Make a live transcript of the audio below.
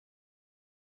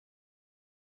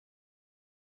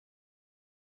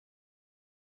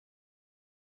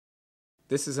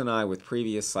This is an eye with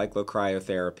previous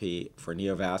cyclocryotherapy for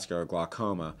neovascular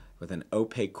glaucoma with an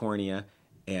opaque cornea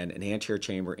and an anterior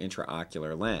chamber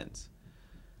intraocular lens.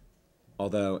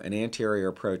 Although an anterior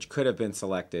approach could have been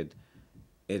selected,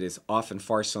 it is often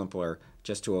far simpler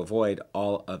just to avoid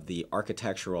all of the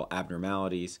architectural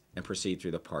abnormalities and proceed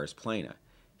through the pars plana.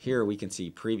 Here we can see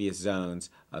previous zones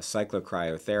of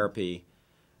cyclocryotherapy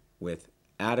with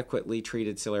adequately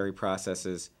treated ciliary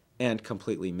processes and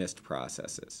completely missed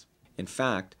processes. In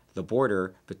fact, the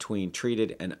border between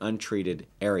treated and untreated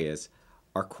areas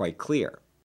are quite clear.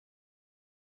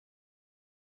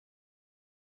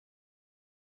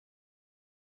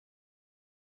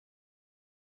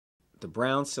 The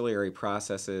brown ciliary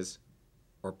processes,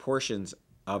 or portions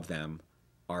of them,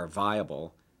 are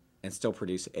viable and still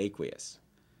produce aqueous.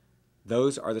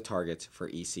 Those are the targets for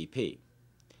ECP.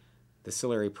 The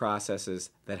ciliary processes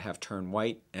that have turned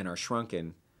white and are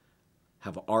shrunken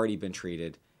have already been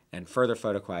treated, and further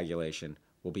photocoagulation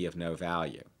will be of no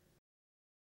value.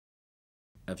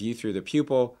 A view through the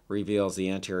pupil reveals the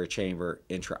anterior chamber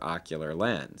intraocular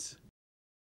lens.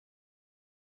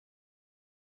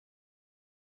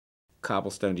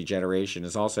 Cobblestone degeneration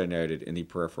is also noted in the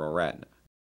peripheral retina.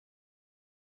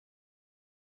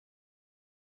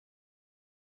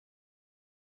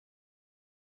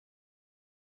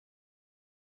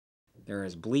 There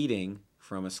is bleeding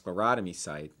from a sclerotomy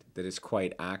site that is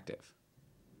quite active.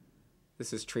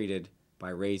 This is treated by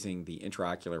raising the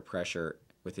intraocular pressure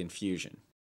with infusion.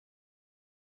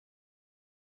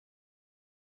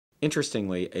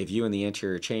 Interestingly, a view in the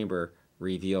anterior chamber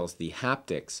reveals the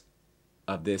haptics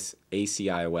of this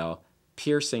AC-IOL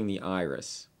piercing the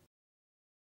iris.